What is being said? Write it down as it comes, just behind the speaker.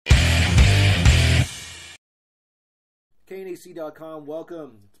KNAC.com,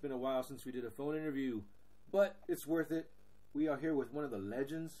 welcome. It's been a while since we did a phone interview, but it's worth it. We are here with one of the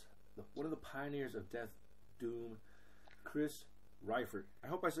legends, one of the pioneers of death doom, Chris Reifert. I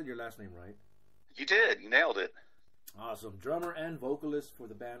hope I said your last name right. You did. You nailed it. Awesome. Drummer and vocalist for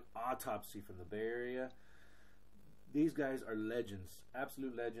the band Autopsy from the Bay Area. These guys are legends,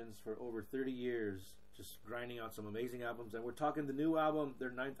 absolute legends for over 30 years, just grinding out some amazing albums. And we're talking the new album,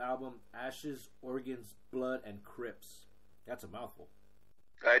 their 9th album, Ashes, Organs, Blood, and Crypts. That's a mouthful.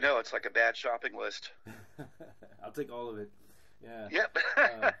 I know, it's like a bad shopping list. I'll take all of it. Yeah. Yep.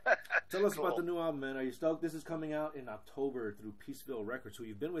 Tell us about the new album, man. Are you stoked? This is coming out in October through Peaceville Records, who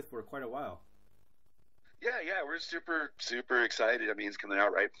you've been with for quite a while. Yeah, we're super excited. I mean, it's coming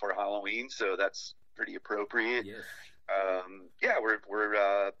out right before Halloween, so that's pretty appropriate. Yes.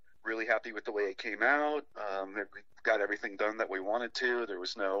 We're really happy with the way it came out. We got everything done that we wanted to. There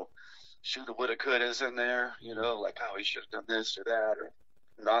was no shoulda, woulda, couldas in there, you know, like, oh, we should have done this or that, or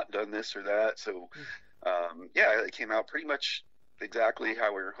not done this or that. So, it came out pretty much exactly how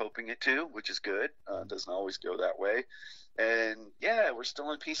we were hoping it to, which is good. It doesn't always go that way. And, we're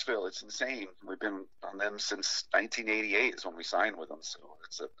still in Peaceville. It's insane. We've been on them since 1988 is when we signed with them. So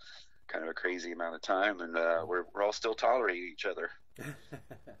it's a kind of a crazy amount of time, and we're all still tolerating each other.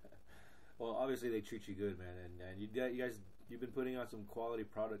 Well, obviously they treat you good, man, and you guys, you've been putting out some quality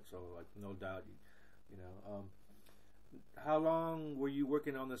products, so like no doubt, you know. How long were you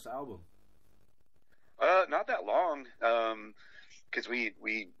working on this album? Not that long, because we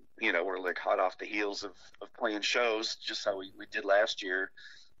we're like hot off the heels of playing shows, just how we did last year.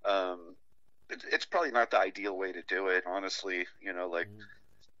 It's probably not the ideal way to do it, honestly. You know, like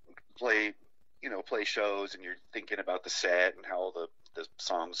play shows, and you're thinking about the set and how the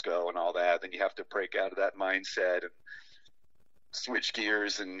songs go and all that. Then you have to break out of that mindset and switch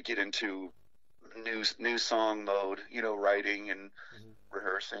gears and get into new song mode, writing and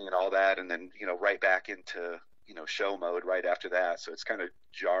rehearsing and all that, and then right back into show mode right after that. So it's kind of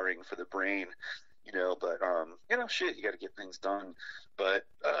jarring for the brain, but shit, you got to get things done. But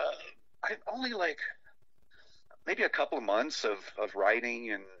I only like maybe a couple of months of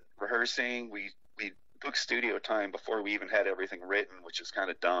writing and rehearsing. We booked studio time before we even had everything written, which is kind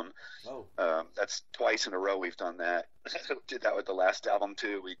of dumb. That's twice in a row we've done that. Did that with the last album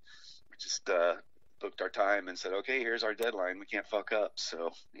too. We just booked our time and said, okay, here's our deadline. We can't fuck up.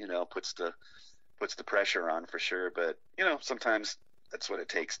 So puts the pressure on for sure. But sometimes that's what it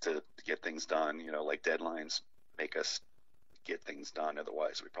takes to get things done. Like deadlines make us get things done.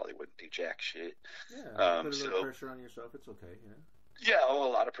 Otherwise, we probably wouldn't do jack shit. Yeah, put a little pressure on yourself. It's okay. Yeah, a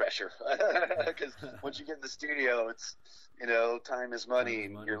lot of pressure, because once you get in the studio, it's, time is money,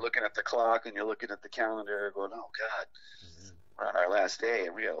 and you're looking at the clock, and you're looking at the calendar, going, oh, God, we're on our last day,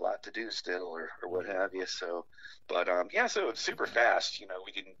 and we got a lot to do still, or what have you, so, but, so it's super fast,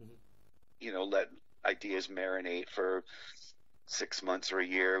 we didn't, let ideas marinate for 6 months or a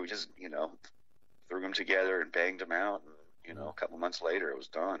year. We just, threw them together and banged them out, and, a couple months later, it was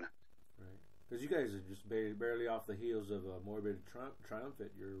done. Because you guys are just barely off the heels of Morbid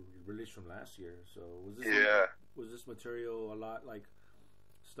Triumphant, your release from last year. So was this material a lot like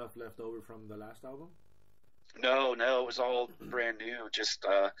stuff left over from the last album? No, it was all brand new. Just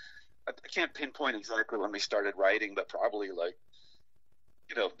I can't pinpoint exactly when we started writing, but probably like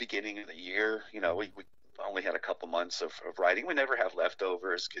beginning of the year. We only had a couple months of writing. We never have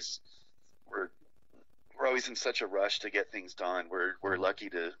leftovers because we're always in such a rush to get things done. We're lucky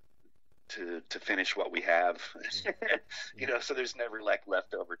to finish what we have, so there's never like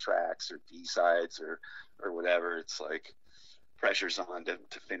leftover tracks or B-sides or whatever. It's like pressure's on to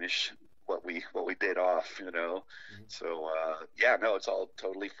finish what we bit off, So it's all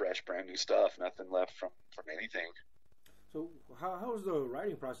totally fresh, brand new stuff. Nothing left from anything. So how was the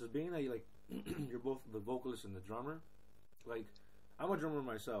writing process? Being that you're both the vocalist and the drummer, like I'm a drummer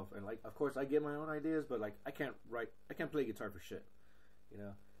myself, and like of course I get my own ideas, but like I can't play guitar for shit,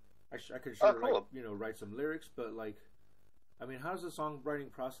 I could write some lyrics, but like, I mean, how does the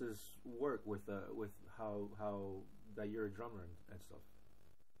songwriting process work with how that you're a drummer and stuff?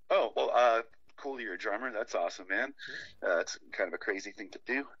 Oh well, cool, you're a drummer. That's awesome, man. It's kind of a crazy thing to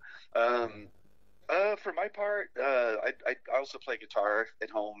do. For my part, I also play guitar at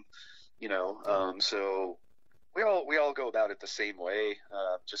home, so we all go about it the same way.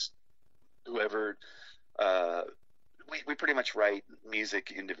 Just whoever. We pretty much write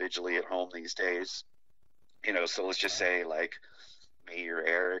music individually at home these days, so let's just say like me or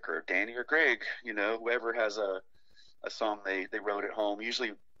Eric or Danny or Greg, whoever has a song they wrote at home.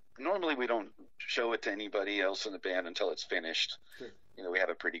 Normally we don't show it to anybody else in the band until it's finished. Sure. We have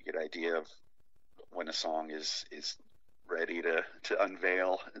a pretty good idea of when a song is ready to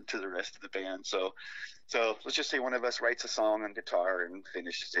unveil to the rest of the band. So let's just say one of us writes a song on guitar and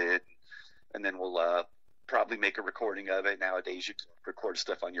finishes it, and then we'll probably make a recording of it. Nowadays you can record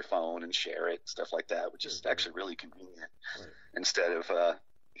stuff on your phone and share it, stuff like that, which is actually really convenient. Right. Instead of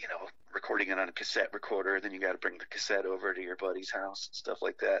recording it on a cassette recorder, then you got to bring the cassette over to your buddy's house and stuff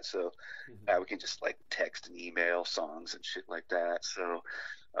like that. So we can just like text and email songs and shit like that. So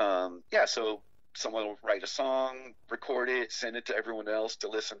so someone will write a song, record it, send it to everyone else to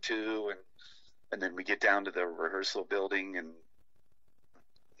listen to, and then we get down to the rehearsal building and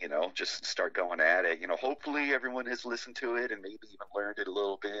just start going at it. Hopefully everyone has listened to it and maybe even learned it a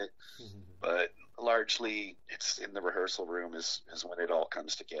little bit, but largely it's in the rehearsal room is when it all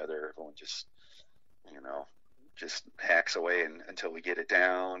comes together. Everyone just hacks away until we get it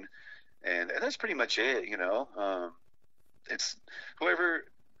down, and that's pretty much it.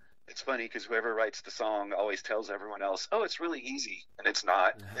 It's funny because whoever writes the song always tells everyone else, "Oh, it's really easy," and it's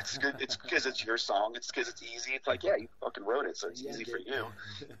not. It's good. It's because it's your song. It's because it's easy. It's like, yeah, you fucking wrote it, so it's easy for you.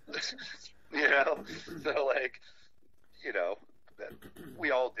 So like,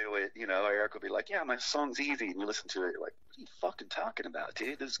 we all do it. Eric will be like, "Yeah, my song's easy," and you listen to it, you're like, "What are you fucking talking about,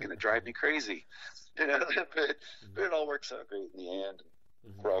 dude? This is gonna drive me crazy." But it all works out great in the end.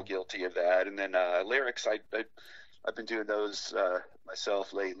 We're all guilty of that. And then lyrics, I've been doing those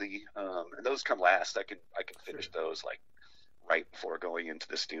myself lately, and those come last. I can finish those like right before going into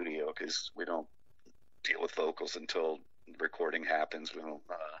the studio because we don't deal with vocals until recording happens. We don't.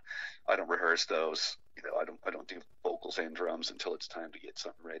 I don't rehearse those. I don't do vocals and drums until it's time to get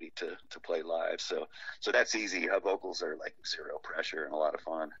something ready to play live. So that's easy. Vocals are like zero pressure and a lot of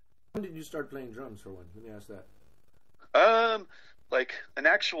fun. When did you start playing drums for one? Let me ask that. Like an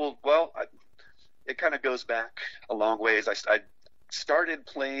actual. Well, it kind of goes back a long ways. I started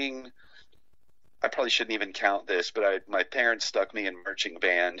playing. I probably shouldn't even count this, but my parents stuck me in marching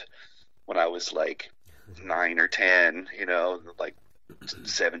band when I was like 9 or 10. Like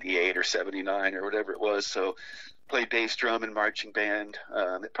 78 or 79 or whatever it was. So played bass drum in marching band.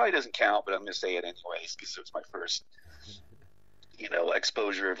 It probably doesn't count, but I'm gonna say it anyways because it was my first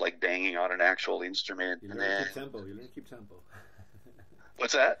exposure of like banging on an actual instrument. You learn to keep tempo.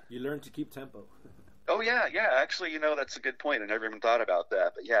 What's that? You learn to keep tempo. Oh yeah. Actually, that's a good point. I never even thought about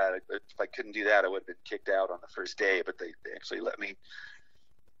that. But yeah, if I couldn't do that, I would have been kicked out on the first day. But they actually let me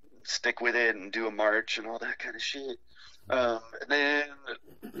stick with it and do a march and all that kind of shit. And then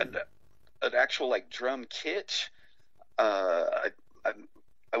an actual like drum kit. I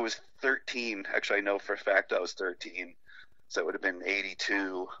was 13. Actually, I know for a fact I was 13. So it would have been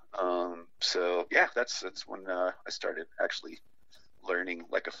 82. So yeah, that's when I started actually learning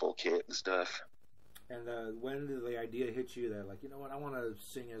like a full kit and stuff. And when did the idea hit you that, like, I want to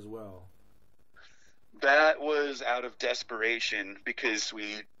sing as well? That was out of desperation because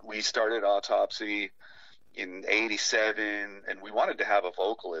we started Autopsy in 87 and we wanted to have a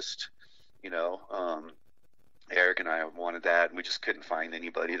vocalist, Eric and I wanted that and we just couldn't find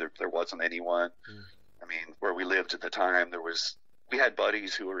anybody. There wasn't anyone. I mean, where we lived at the time, we had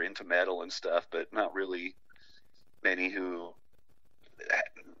buddies who were into metal and stuff, but not really many who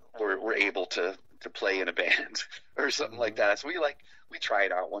were able to play in a band or something like that. So we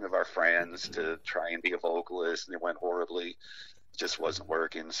tried out one of our friends to try and be a vocalist, and it went horribly. It just wasn't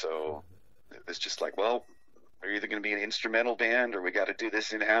working. So it was just like, well, we're either going to be an instrumental band or we got to do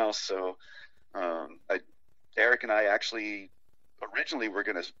this in house. So Eric and I actually originally were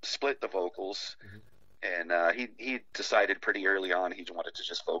going to split the vocals. And he decided pretty early on he wanted to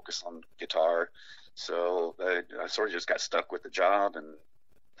just focus on guitar. So I sort of just got stuck with the job, and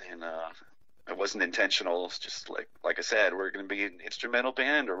it wasn't intentional. It's just like I said, we're going to be an instrumental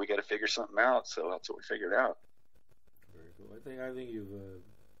band, or we got to figure something out. So that's what we figured out. Very cool. I think you've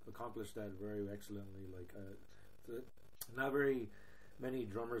accomplished that very excellently. Not very many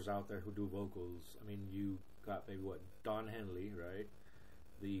drummers out there who do vocals. I mean, you got maybe Don Henley, right?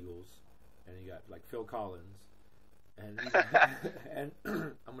 The Eagles. And you got like Phil Collins, and and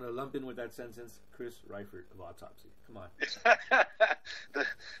I'm gonna lump in with that sentence Chris Reifert of Autopsy. Come on,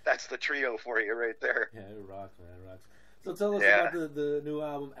 that's the trio for you right there. Yeah, it rocks, man, it rocks. So tell us about the new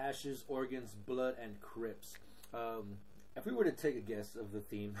album, Ashes, Organs, Blood, and Crypts. If we were to take a guess of the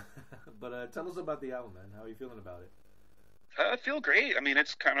theme, but tell us about the album, man. How are you feeling about it? I feel great. I mean,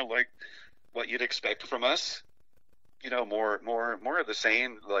 it's kind of like what you'd expect from us. More of the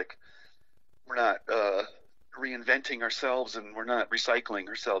same. Like, we're not reinventing ourselves, and we're not recycling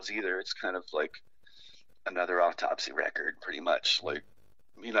ourselves either. It's kind of like another Autopsy record, pretty much. Like,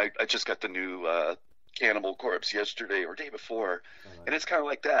 I just got the new Cannibal Corpse yesterday or day before, and it's kind of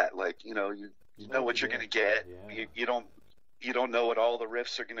like that. Like, you know what you're gonna get. Yeah. You you don't know what all the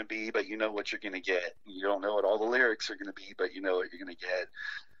riffs are going to be, but you know what you're going to get. You don't know what all the lyrics are going to be, but you know what you're going to get.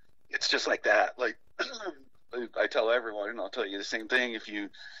 It's just like that. Like I tell everyone, and I'll tell you the same thing. If you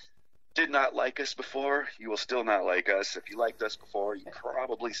did not like us before, you will still not like us. If you liked us before, you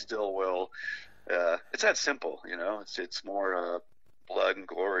probably still will. It's that simple, you know. It's more blood and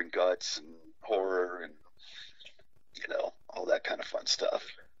gore and guts and horror and, you know, all that kind of fun stuff.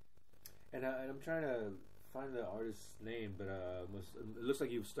 And I'm trying to find the artist's name, but it looks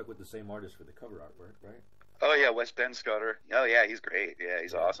like you've stuck with the same artist for the cover artwork, right? Oh yeah, Wes Benscoter. Oh yeah, he's great. Yeah,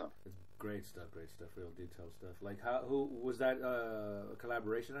 he's awesome. It's great stuff, real detailed stuff. Like, who was that a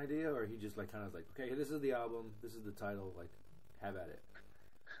collaboration idea, or he just like kind of like, okay, this is the album, this is the title, like, have at it?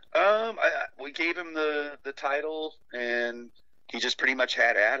 We gave him the title, and he just pretty much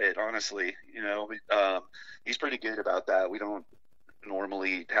had at it. Honestly, you know, he's pretty good about that. We don't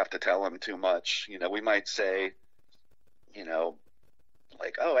normally have to tell him too much. You know, we might say, you know,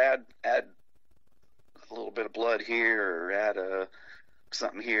 like, oh, add a little bit of blood here, or add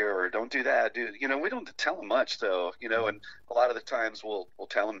something here, or don't do that, dude. You know, we don't tell him much though, you know, and a lot of the times we'll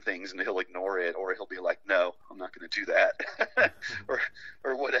tell him things and he'll ignore it, or he'll be like, no, I'm not going to do that.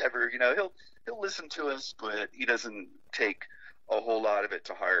 or whatever, you know, he'll listen to us, but he doesn't take a whole lot of it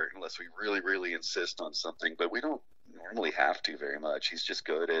to heart unless we really, really insist on something. But we don't normally have to very much. He's just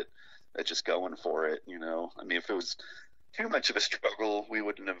good at just going for it, you know. I mean, if it was too much of a struggle, we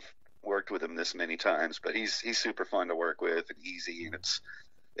wouldn't have worked with him this many times. But he's super fun to work with and easy, and it's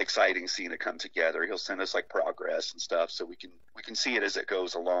exciting seeing it come together. He'll send us like progress and stuff, so we can see it as it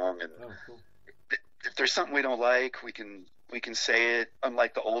goes along. And cool. If there's something we don't like, we can say it.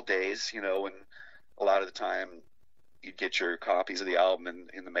 Unlike the old days, you know, when a lot of the time you'd get your copies of the album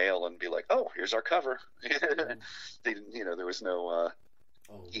in the mail and be like, oh, here's our cover. They didn't, you know, there was no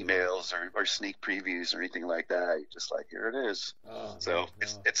emails or sneak previews or anything like that. You're just like, here it is. So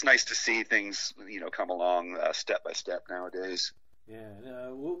it's nice to see things, you know, come along step by step nowadays. Yeah. And,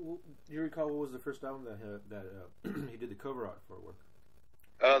 do you recall what was the first album that he did the cover art for work?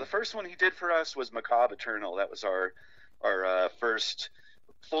 The first one he did for us was Macabre Eternal. That was our first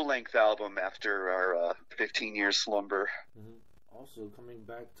full-length album after our 15-year slumber. Mm-hmm. Also, coming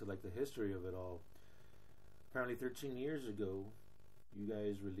back to like the history of it all, apparently 13 years ago, you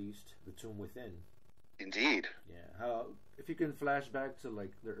guys released The Tomb Within. Indeed. Yeah. If you can flash back to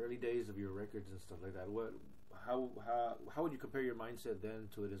like the early days of your records and stuff like that, how would you compare your mindset then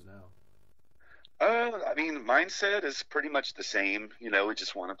to it is now? I mean, mindset is pretty much the same. You know, we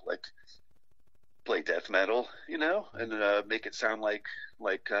just want to like play death metal, you know, and make it sound like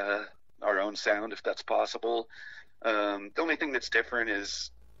our own sound if that's possible. The only thing that's different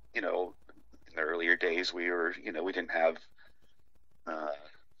is, you know, in the earlier days we didn't have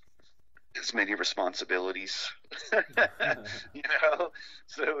as many responsibilities, you know,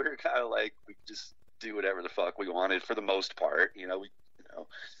 so we were kind of like, we just do whatever the fuck we wanted for the most part, you know.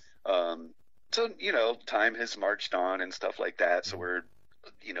 So, you know, time has marched on and stuff like that, so we're,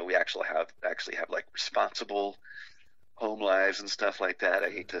 you know, we actually have like responsible home lives and stuff like that. I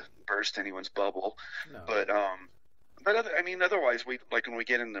hate to burst anyone's bubble, but otherwise we, like, when we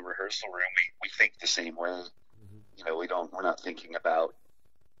get in the rehearsal room, we think the same way. You know, we're not thinking about,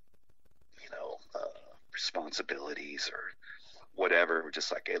 you know, responsibilities or whatever. We're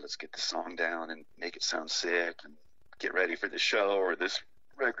just like, hey, let's get the song down and make it sound sick and get ready for the show or this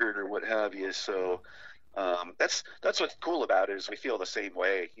record or what have you. So that's what's cool about it, is we feel the same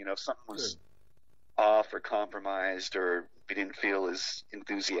way. You know, if something was off or compromised or we didn't feel as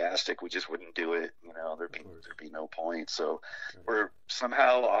enthusiastic, we just wouldn't do it. You know, there'd be no point. So we're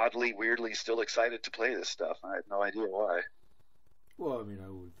somehow oddly, weirdly still excited to play this stuff. I have no idea why. Well, I mean, I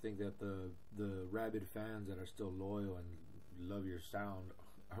would think that the rabid fans that are still loyal and love your sound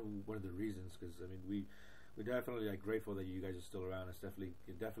are one of the reasons. Because I mean, we're definitely like grateful that you guys are still around. It's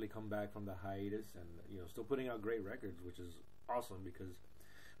definitely come back from the hiatus, and you know, still putting out great records, which is awesome. Because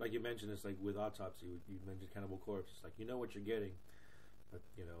like you mentioned, it's like with Autopsy, you mentioned Cannibal Corpse. It's like, you know what you're getting, but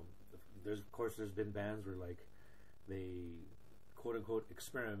you know, there's been bands where like they quote unquote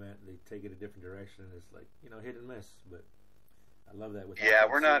experiment, they take it a different direction. It's like, you know, hit and miss. But I love that. With yeah,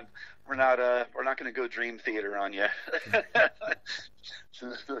 Autopsy. we're not going to go Dream Theater on you.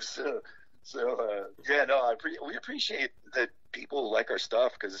 We appreciate that people like our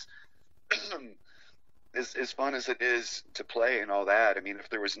stuff, because as fun as it is to play and all that, I mean, if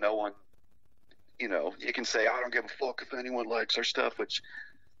there was no one, you know, you can say, I don't give a fuck if anyone likes our stuff, which,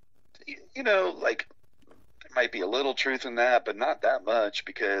 you know, like, there might be a little truth in that, but not that much,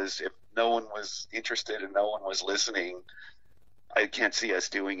 because if no one was interested and no one was listening, I can't see us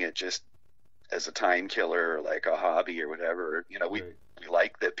doing it just as a time killer or like a hobby or whatever. You know, we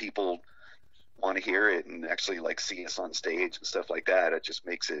like that people want to hear it and actually like see us on stage and stuff like that. It just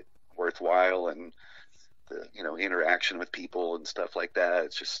makes it worthwhile, and the, you know, interaction with people and stuff like that.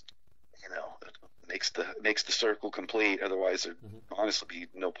 It's just, you know, it makes the circle complete. Otherwise, there'd honestly be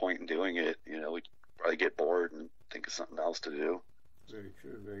no point in doing it. You know, we'd probably get bored and think of something else to do. Very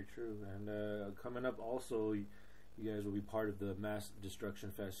true, very true. And coming up also, you guys will be part of the Mass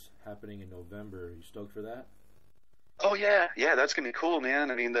Destruction Fest happening in November. Are you stoked for that? Oh yeah, that's gonna be cool,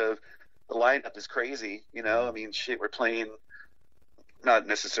 man. I mean, the lineup is crazy. You know, I mean, shit, we're playing not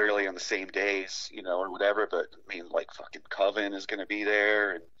necessarily on the same days, you know, or whatever, but I mean, like fucking Coven is gonna be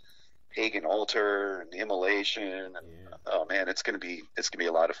there, and Pagan Altar and Immolation, and oh man, it's gonna be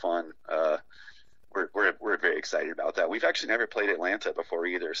a lot of fun. We're very excited about that. We've actually never played Atlanta before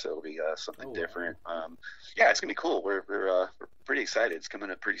either, so it'll be something different. Yeah, it's gonna be cool. We're pretty excited. It's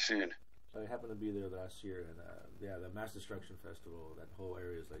coming up pretty soon. I happened to be there last year, and yeah, the Mass Destruction Festival, that whole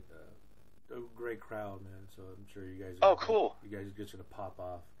area is like a great crowd, man. So I'm sure you guys. Cool. You guys are just gonna pop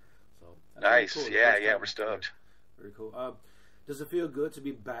off. So nice. Cool. Yeah, we're stoked. Very cool. Does it feel good to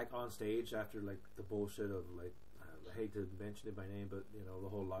be back on stage after like the bullshit of like, I hate to mention it by name, but you know, the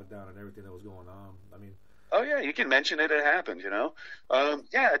whole lockdown and everything that was going on? I mean, oh yeah, you can mention it. It happened, you know.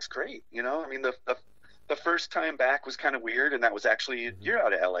 Yeah, it's great. You know, I mean, the first time back was kind of weird, and that was actually you're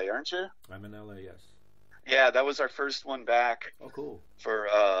out of LA, aren't you? I'm in LA, yes. Yeah, that was our first one back. Oh, cool. For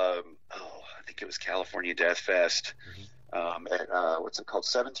I think it was California Death Fest. At what's it called,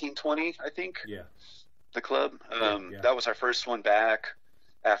 1720, I think. Yeah. The club. That was our first one back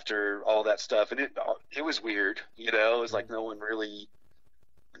after all that stuff, and it was weird. You know, it was like no one really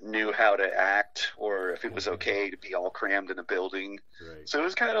knew how to act or if it was okay to be all crammed in a building. Right. So it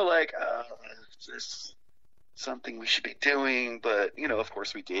was kind of like, is this something we should be doing? But you know, of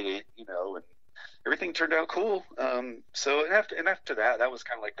course we did it. You know, and everything turned out cool. So after that was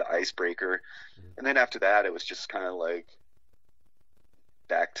kind of like the icebreaker, and then after that it was just kind of like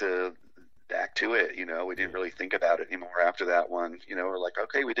back to it. You know, we didn't really think about it anymore after that one. You know, we're like,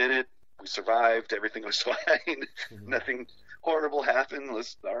 okay, we did it. We survived. Everything was fine. Nothing horrible happened.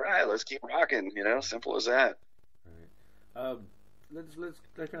 Let's keep rocking. You know, simple as that. All right.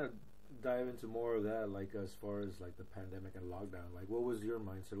 Let's kind of dive into more of that. Like as far as like the pandemic and lockdown. Like, what was your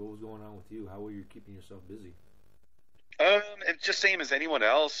mindset? What was going on with you? How were you keeping yourself busy? It's just same as anyone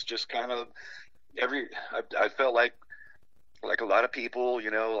else. Just kind of I felt like a lot of people, you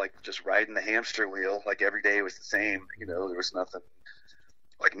know, like just riding the hamster wheel. Like every day was the same. You know, there was nothing.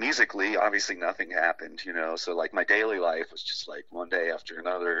 Like musically, obviously nothing happened, you know, so like my daily life was just like one day after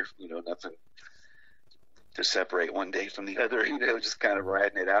another, you know, nothing to separate one day from the other, you know, just kind of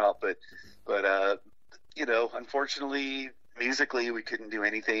riding it out. But you know, unfortunately, musically, we couldn't do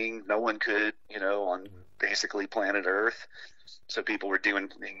anything. No one could, you know, on basically planet Earth. So people were doing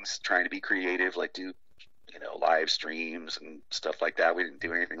things, trying to be creative, like do, you know, live streams and stuff like that. We didn't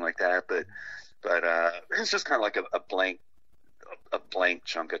do anything like that, but it's just kind of like a blank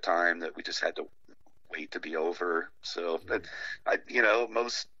chunk of time that we just had to wait to be over. So you know,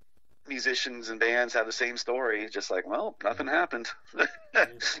 most musicians and bands have the same story, just like, well, nothing happened.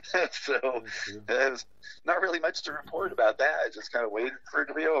 So there's not really much to report about that. I just kind of waited for it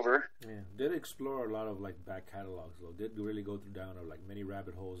to be over. Yeah, did explore a lot of like back catalogs though. Did really go down like many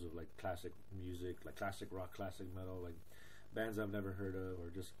rabbit holes of like classic music, like classic rock, classic metal, like bands I've never heard of, or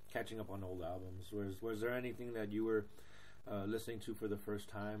just catching up on old albums. Was there anything that you were listening to for the first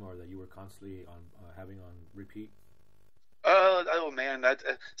time, or that you were constantly on having on repeat? Oh man, that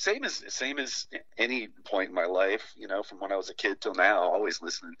same as any point in my life, you know, from when I was a kid till now, always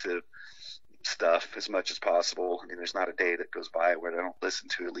listening to stuff as much as possible. I mean, there's not a day that goes by where I don't listen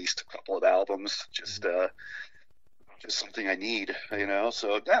to at least a couple of albums, just something I need, you know.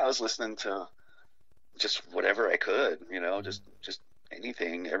 So yeah, I was listening to just whatever I could, you know, just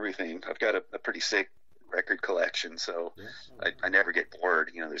anything, everything. I've got a pretty sick record collection, so I never get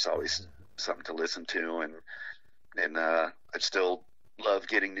bored. You know, there's always something to listen to, and I still love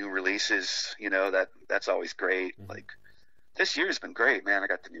getting new releases. You know, that's always great. Like this year's been great, man. I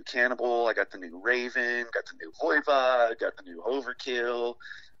got the new Cannibal, I got the new Raven, got the new Voivod, got the new Overkill,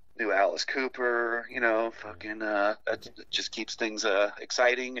 new Alice Cooper. You know, fucking that just keeps things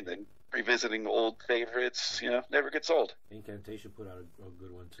exciting, and then revisiting old favorites. You know, never gets old. Incantation put out a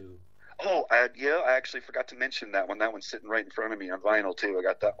good one too. Oh, I actually forgot to mention that one. That one's sitting right in front of me on vinyl, too. I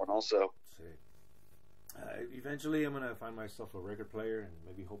got that one also. Sick. Eventually, I'm going to find myself a record player and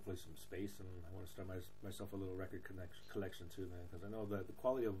maybe hopefully some space, and I want to start myself a little record collection, too, man, because I know that the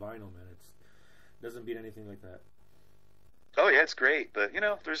quality of vinyl, man, it doesn't beat anything like that. Oh yeah, it's great, but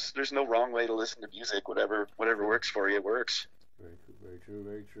there's no wrong way to listen to music. Whatever works for you works. Very cool, very true,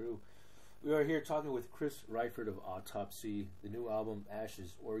 very true. We are here talking with Chris Reifert of Autopsy. The new album,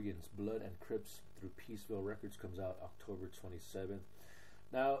 Ashes, Organs, Blood, and Crypts, through Peaceville Records, comes out October 27th.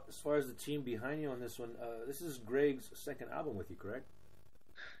 Now, as far as the team behind you on this one, this is Greg's second album with you, correct?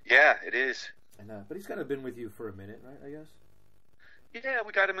 Yeah, it is. And but he's kind of been with you for a minute, right? I guess. Yeah,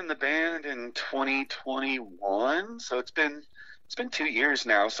 we got him in the band in 2021, so it's been 2 years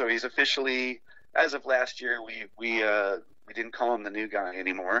now. So he's officially, as of last year, we didn't call him the new guy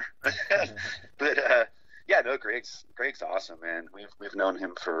anymore. But yeah, no, Greg's awesome, man. We've known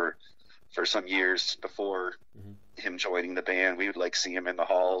him for some years before him joining the band. We would like see him in the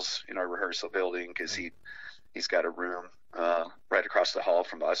halls in our rehearsal building because he's got a room right across the hall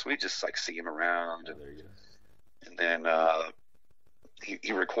from us. We just like see him around. Oh, there you go. And then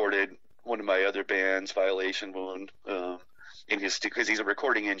he recorded one of my other bands, Violation Wound, in his because he's a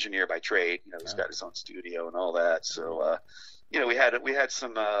recording engineer by trade. He's got his own studio and all that. So we had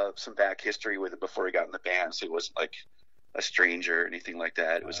some back history with it before he got in the band, so he wasn't like a stranger or anything like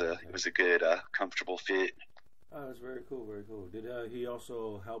that. It was a good comfortable fit. Oh, that's very cool, very cool. Did he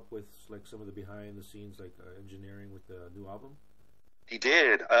also help with like some of the behind the scenes, like engineering with the new album? He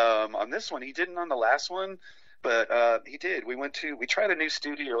did. On this one, he didn't on the last one, but he did. We tried a new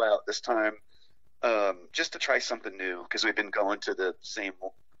studio out this time, just to try something new, because we've been going to the same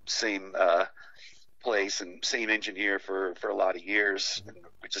place and same engineer for a lot of years. And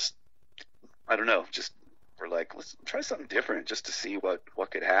we just, I don't know, we're like, let's try something different just to see what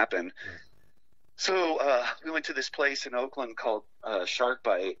could happen. Right. So we went to this place in Oakland called Shark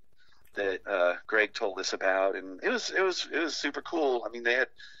Bite that Greg told us about, and it was super cool. I mean,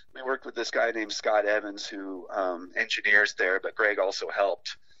 we worked with this guy named Scott Evans who engineers there, but Greg also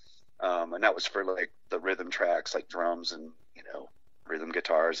helped, and that was for like the rhythm tracks, like drums and rhythm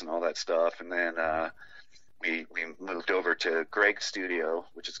guitars and all that stuff. And then we moved over to Greg's studio,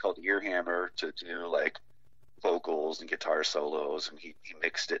 which is called Earhammer, to do like vocals and guitar solos, and he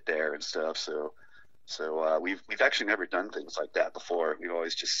mixed it there and stuff. So we've actually never done things like that before. We've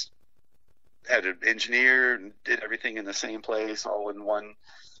always just had an engineer and did everything in the same place, all in one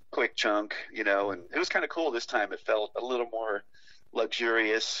quick chunk, and it was kind of cool this time. It felt a little more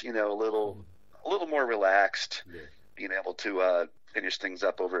luxurious, a little more relaxed, being able to finish things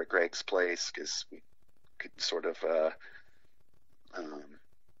up over at Greg's place, because we could sort of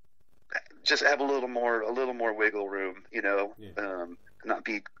just have a little more wiggle room, not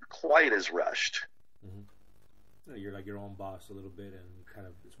be quite as rushed. Mm-hmm. You're like your own boss a little bit, and kind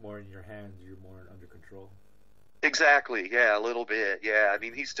of it's more in your hands. You're more under control. Exactly. Yeah, a little bit. Yeah. I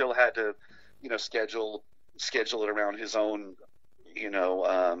mean, he still had to, schedule it around his own,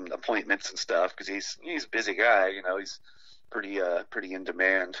 appointments and stuff, because he's a busy guy. He's pretty in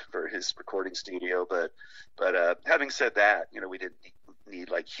demand for his recording studio. But having said that, we didn't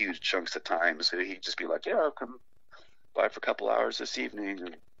need like huge chunks of time, so he'd just be like, yeah, I'll come by for a couple hours this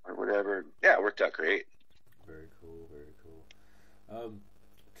evening or whatever. Yeah, it worked out great. Very cool, very cool.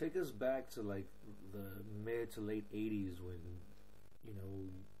 Take us back to like the mid to late 80s when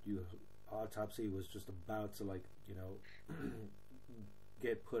Autopsy was just about to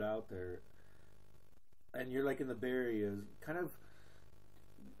get put out there, and you're like in the Bay Area, kind of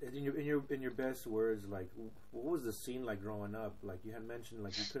in your best words, like what was the scene like growing up? Like you had mentioned,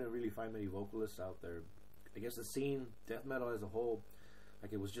 like you couldn't really find many vocalists out there. I guess the scene, death metal as a whole,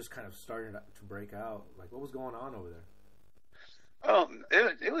 like it was just kind of starting to break out. Like what was going on over there?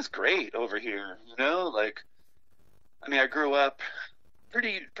 It was great over here. Like, I mean, I grew up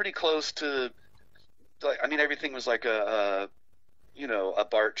pretty close to, like, I mean, everything was like a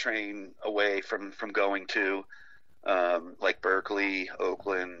BART train away from going to, like Berkeley,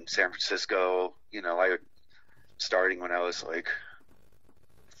 Oakland, San Francisco. Starting when I was like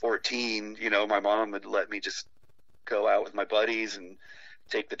 14, my mom would let me just go out with my buddies and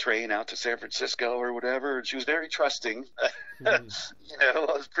take the train out to San Francisco or whatever. And she was very trusting. I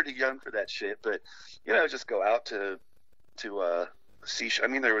was pretty young for that shit, but just go out to see. I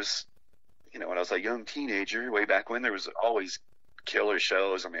mean, there was, when I was a young teenager, way back when, there was always killer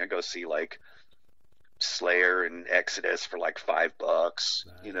shows. I mean, I'd go see like Slayer and Exodus for like $5, nice.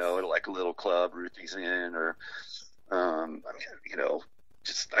 At like a little club Ruthie's in, or I mean,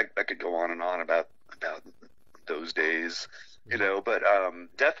 just I could go on and on about those days, but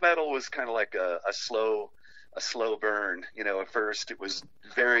death metal was kind of like a slow burn. At first it was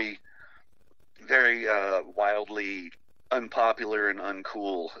very, very wildly unpopular and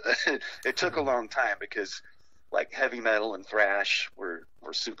uncool. It took a long time because like heavy metal and thrash were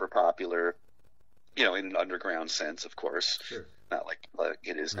super popular, you know, in an underground sense, of course, Sure. not like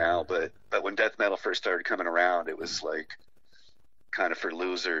it is now. But when death metal first started coming around, it was like kind of for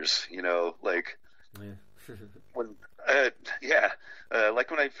losers, you know, like Yeah. when,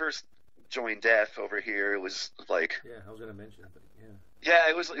 like when I first joined Death over here, it was like, Yeah, I was gonna mention, but yeah. yeah,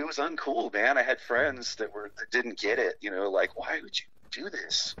 it was uncool, man. I had friends that didn't get it, you know, like, why would you do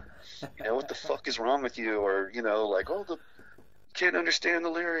this? You know, what the fuck is wrong with you? Or, you know, like, oh, you can't understand the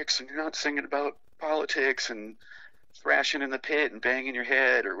lyrics and you're not singing about politics and thrashing in the pit and banging your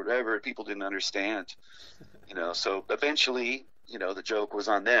head or whatever. People didn't understand, you know. So eventually, you know, the joke was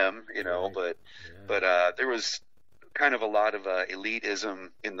on them, you know, Right. but there was kind of a lot of elitism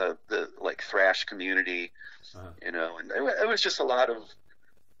in the like thrash community, you know, and it was just a lot of,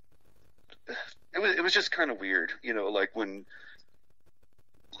 it was just kind of weird, you know, like when,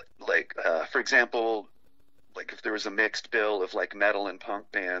 like, for example, like if there was a mixed bill of like metal and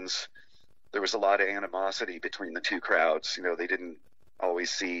punk bands, there was a lot of animosity between the two crowds. You know, they didn't always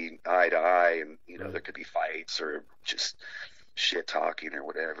see eye to eye, and you know, there could be fights or just shit talking or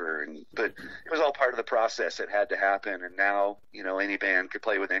whatever. But it was all part of the process. It had to happen. And now, you know, any band could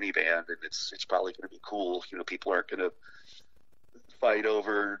play with any band, and it's probably going to be cool. You know, people aren't going to fight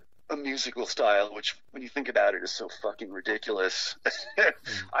over a musical style, which when you think about it is so fucking ridiculous.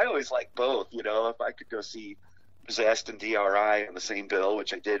 I always like both, you know. If I could go see Possessed and DRI on the same bill,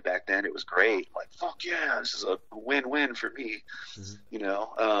 which I did back then, it was great. Like, fuck yeah, this is a win-win for me, you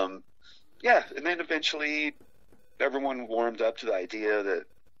know. Yeah, and then eventually everyone warmed up to the idea that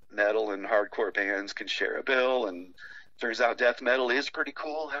metal and hardcore bands can share a bill, and turns out death metal is pretty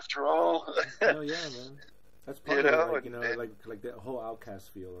cool after all. Oh yeah, man. That's part You of know, it, like, you know, and- like that whole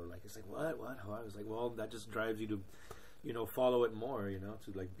Outcast feel, or like it's like what? I was like, well, that just drives you to, you know, follow it more, you know,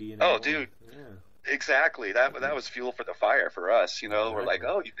 to like be in. Oh, it dude. Yeah. Exactly. That was fuel for the fire for us. You know, we're like,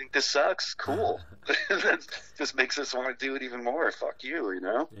 oh, you think this sucks? Cool. That just makes us want to do it even more. Fuck you, you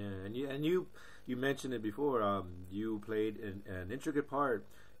know. Yeah, and you mentioned it before. You played an intricate part.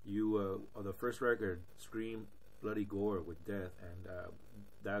 You on the first record, Scream Bloody Gore with Death, and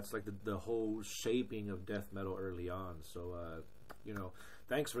that's like the whole shaping of death metal early on. So you know,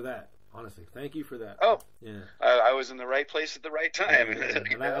 thanks for that. Honestly, thank you for that. Oh, yeah. I was in the right place at the right time.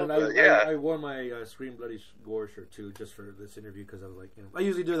 Yeah. I wore my Scream Bloody Gore shirt too, just for this interview, because I was like, you know, I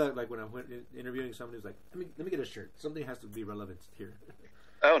usually do that like when I'm interviewing somebody who's like, let me get a shirt. Something has to be relevant here.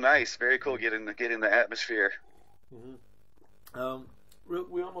 Oh, nice, very cool. Get in the atmosphere. Mm-hmm.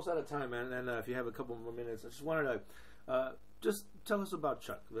 We're almost out of time, man. And if you have a couple more minutes, I just wanted to just tell us about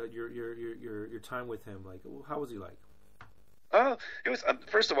Chuck. Your time with him. Like, how was he like? Oh, it was.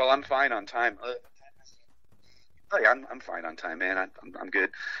 First of all, I'm fine on time. Oh yeah, I'm fine on time, man. I'm good.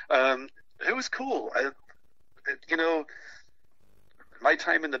 It was cool. You know, my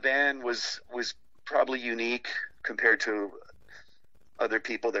time in the band was probably unique compared to other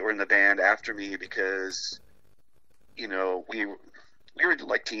people that were in the band after me, because, you know, we were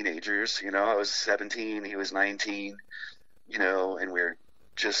like teenagers. You know, I was 17, he was 19. You know, and we we're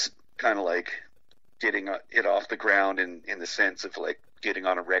just kind of like getting it off the ground in the sense of like getting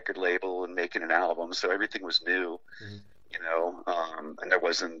on a record label and making an album. So everything was new, you know, and there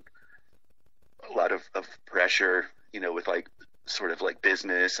wasn't a lot of pressure, you know, with like sort of like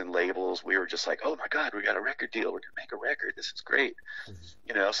business and labels. We were just like, oh my God, we got a record deal. We're going to make a record. This is great.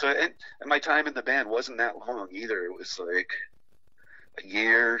 You know, so, and my time in the band wasn't that long either. It was like a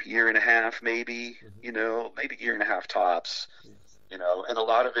year and a half, maybe, you know, maybe year and a half tops, you know, and a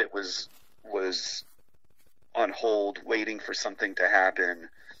lot of it was on hold, waiting for something to happen,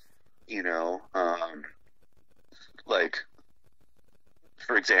 you know. Like,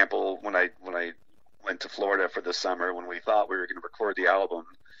 for example, when I went to Florida for the summer, when we thought we were going to record the album,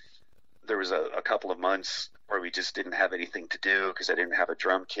 there was a couple of months where we just didn't have anything to do because I didn't have a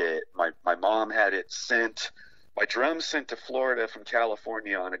drum kit. My mom had it sent, my drums sent to Florida from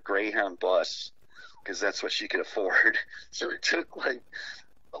California on a Greyhound bus, because that's what she could afford. So it took like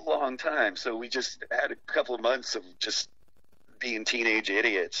a long time. So we just had a couple of months of just being teenage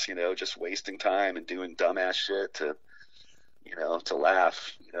idiots, you know, just wasting time and doing dumbass shit to, you know, to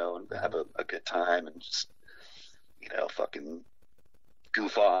laugh, you know, and have a good time and just, you know, fucking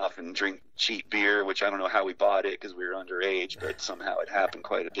goof off and drink cheap beer, which I don't know how we bought it because we were underage, but somehow it happened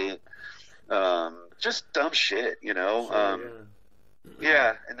quite a bit. Just dumb shit, you know. Sure,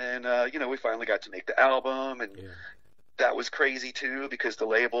 yeah. And then, you know, we finally got to make the album, and that was crazy too, because the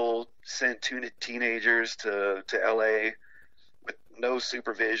label sent two teenagers to LA with no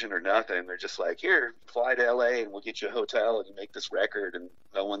supervision or nothing. They're just like, here, fly to LA and we'll get you a hotel and you make this record and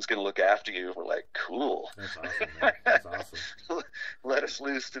no one's going to look after you. We're like, cool. That's awesome, man. That's awesome. Let us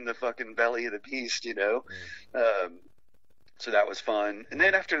loose in the fucking belly of the beast, you know? So that was fun. And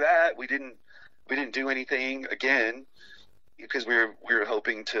then after that, we didn't do anything again because we were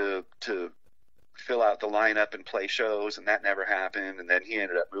hoping to fill out the lineup and play shows, and that never happened. And then he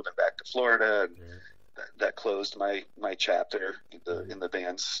ended up moving back to Florida, and that closed my chapter in the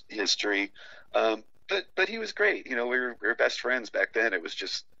band's history. But he was great. You know, we were best friends back then. It was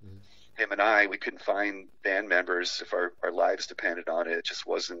just him and I. We couldn't find band members if our lives depended on it. It just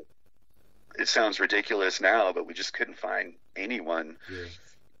wasn't. It sounds ridiculous now, but we just couldn't find anyone. Yeah.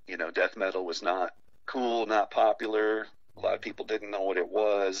 You know, death metal was not cool, not popular. A lot of people didn't know what it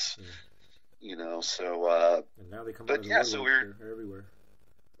was. Yeah. You know, so. And now they come. But yeah, so they're everywhere.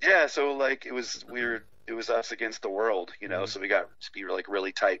 Yeah, so like it was us against the world. You know, so we got to be like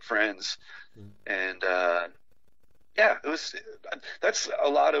really tight friends, and yeah, it was. That's a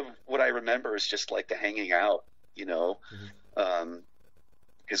lot of what I remember is just like the hanging out. You know.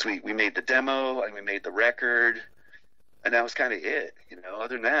 Because we made the demo and we made the record, and that was kind of it, you know.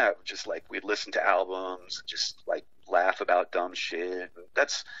 Other than that, just like we'd listen to albums, just like laugh about dumb shit.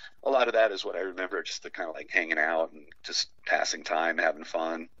 That's a lot of that is what I remember, just the kind of like hanging out and just passing time, having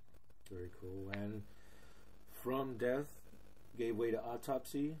fun. Very cool. And from Death gave way to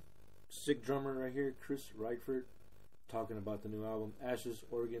Autopsy. Sick drummer right here, Chris Reifert, talking about the new album Ashes,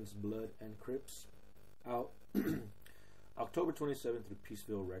 Organs, Blood, and Crypts, out October 27th through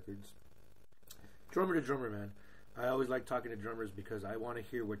Peaceville Records. Drummer to drummer, man. I always like talking to drummers because I want to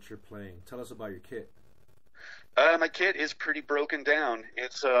hear what you're playing. Tell us about your kit. My kit is pretty broken down.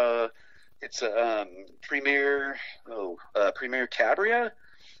 It's a Premier Cabria,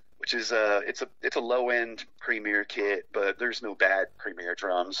 which is it's a low end Premier kit, but there's no bad Premier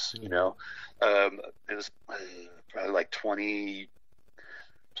drums. You know, it was probably like 20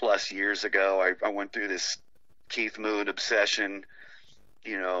 plus years ago. I went through this Keith Moon obsession.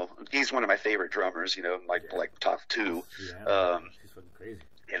 You know, he's one of my favorite drummers, you know, like top two. Yeah, he's fucking crazy.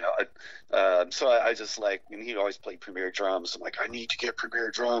 You know, so I just like, and he always played Premier drums. I'm like, I need to get Premier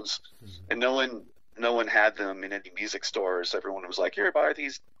drums. And no one had them in any music stores. Everyone was like, here, buy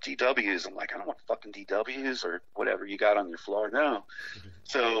these DWs. I'm like, I don't want fucking DWs or whatever you got on your floor. No.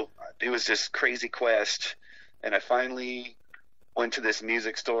 So it was this crazy quest. And I finally went to this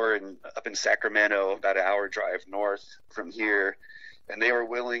music store up in Sacramento, about an hour drive north from here, and they were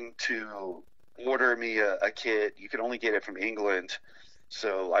willing to order me a kit. You could only get it from England,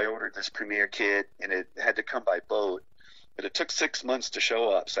 so I ordered this Premier kit, and it had to come by boat, but it took 6 months to show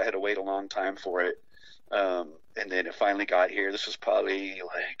up, so I had to wait a long time for it, and then it finally got here. This was probably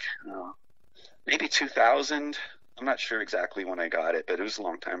like maybe 2000. I'm not sure exactly when I got it, but it was a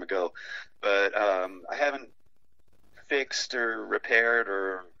long time ago. But I haven't fixed or repaired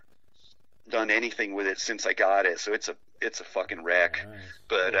or done anything with it since I got it, so it's a fucking wreck. Nice.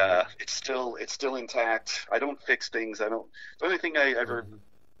 But it's still intact. I don't fix things. The only thing I ever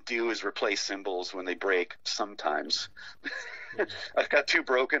do is replace cymbals when they break sometimes. I've got 2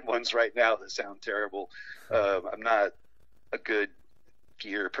 broken ones right now that sound terrible. I'm not a good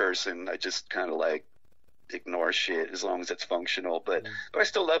gear person. I just kind of like ignore shit as long as it's functional, but I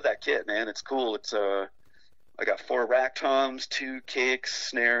still love that kit, man. It's cool. It's I got 4 rack toms, 2 kicks,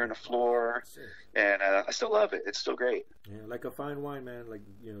 snare, and a floor, and I still love it. It's still great. Yeah, like a fine wine, man. Like,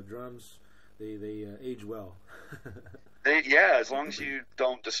 you know, drums, they age well. As long as you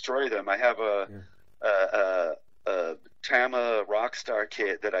don't destroy them. I have a Tama Rockstar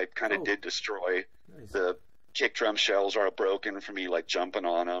kit that I kind of did destroy. Nice. The kick drum shells are broken from me, like jumping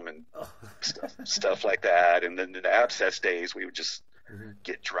on them and stuff like that. And then in the Abscess days, we would just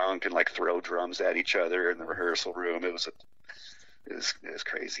get drunk and like throw drums at each other in the rehearsal room. It was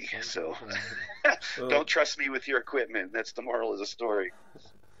crazy. So don't trust me with your equipment. That's the moral of the story.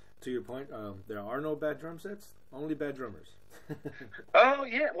 To your point, there are no bad drum sets, only bad drummers. Oh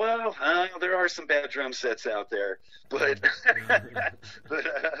yeah, well, there are some bad drum sets out there, but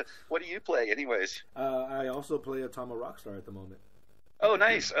what do you play, anyways? I also play a Tama Rockstar at the moment. Oh,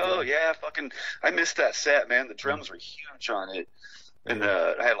 nice. Oh yeah, I missed that set, man. The drums were huge on it. And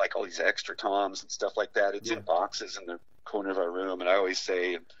I had like all these extra toms and stuff like that. It's in boxes in the corner of our room, and I always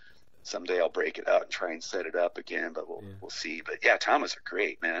say someday I'll break it out and try and set it up again, but we'll see. But yeah, tomas are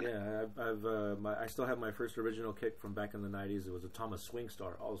great, man. Yeah, I still have my first original kick from back in the 90s. It was a Tama Swing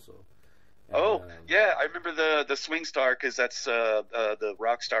Star also. And, yeah, I remember the Swing Star because that's the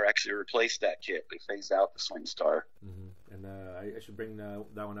Rockstar actually replaced that kit. They phased out the Swing Star. And And I should bring that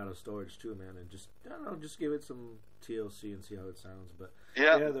one out of storage too, man, and just, I don't know, just give it some TLC and see how it sounds. But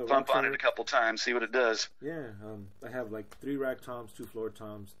the bump on it a couple times, see what it does. Yeah, I have like 3 rack toms, 2 floor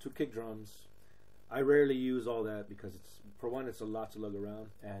toms, 2 kick drums. I rarely use all that because for one, it's a lot to lug around,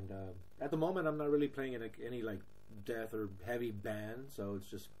 and at the moment I'm not really playing in any like death or heavy band, so it's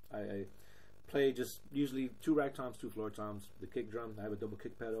just I play just usually 2 rack toms, 2 floor toms, the kick drum. I have a double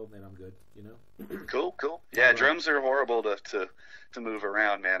kick pedal, and I'm good. Cool. Yeah, drums are horrible to move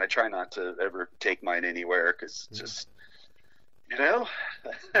around, man. I try not to ever take mine anywhere because it's just, Yeah,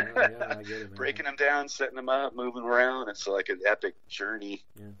 I get it, man. breaking them down, setting them up, moving around. It's like an epic journey.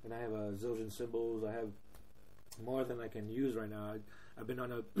 Yeah, and I have a zillion cymbals. I have more than I can use right now. I've been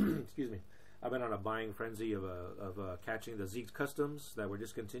on a excuse me. I've been on a buying frenzy of catching the Zeke's customs that were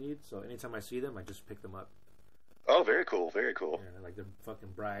discontinued. So anytime I see them, I just pick them up. Oh, very cool, very cool. Yeah, like they're fucking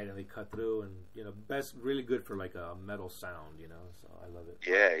bright and they cut through, and best, really good for like a metal sound, so I love it.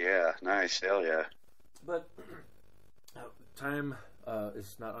 Yeah, nice, hell yeah. But time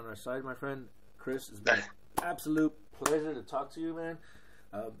is not on our side, my friend. Chris, it's been an absolute pleasure to talk to you, man.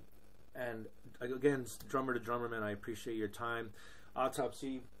 And again, drummer to drummer, man, I appreciate your time.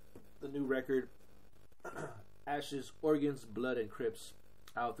 Autopsy, the new record, Ashes, Organs, Blood, and Crypts,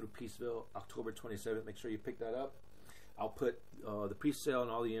 out through Peaceville, October 27th. Make sure you pick that up. I'll put the pre-sale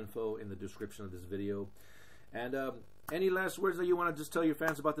and all the info in the description of this video. And any last words that you want to just tell your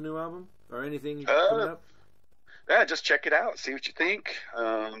fans about the new album or anything coming up? Yeah, just check it out, see what you think.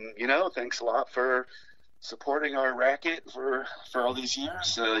 Thanks a lot for supporting our racket for all these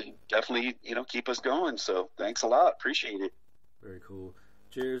years. Definitely, keep us going. So thanks a lot. Appreciate it. Very cool.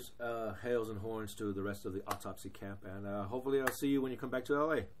 Cheers, hails and horns to the rest of the Autopsy camp, and hopefully I'll see you when you come back to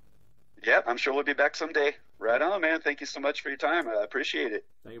LA. Yep, I'm sure we'll be back someday. Right on, man. Thank you so much for your time. I appreciate it.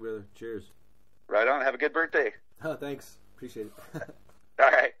 Thank you, brother. Cheers. Right on. Have a good birthday. Thanks. Appreciate it.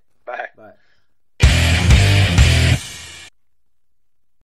 All right. Bye. Bye.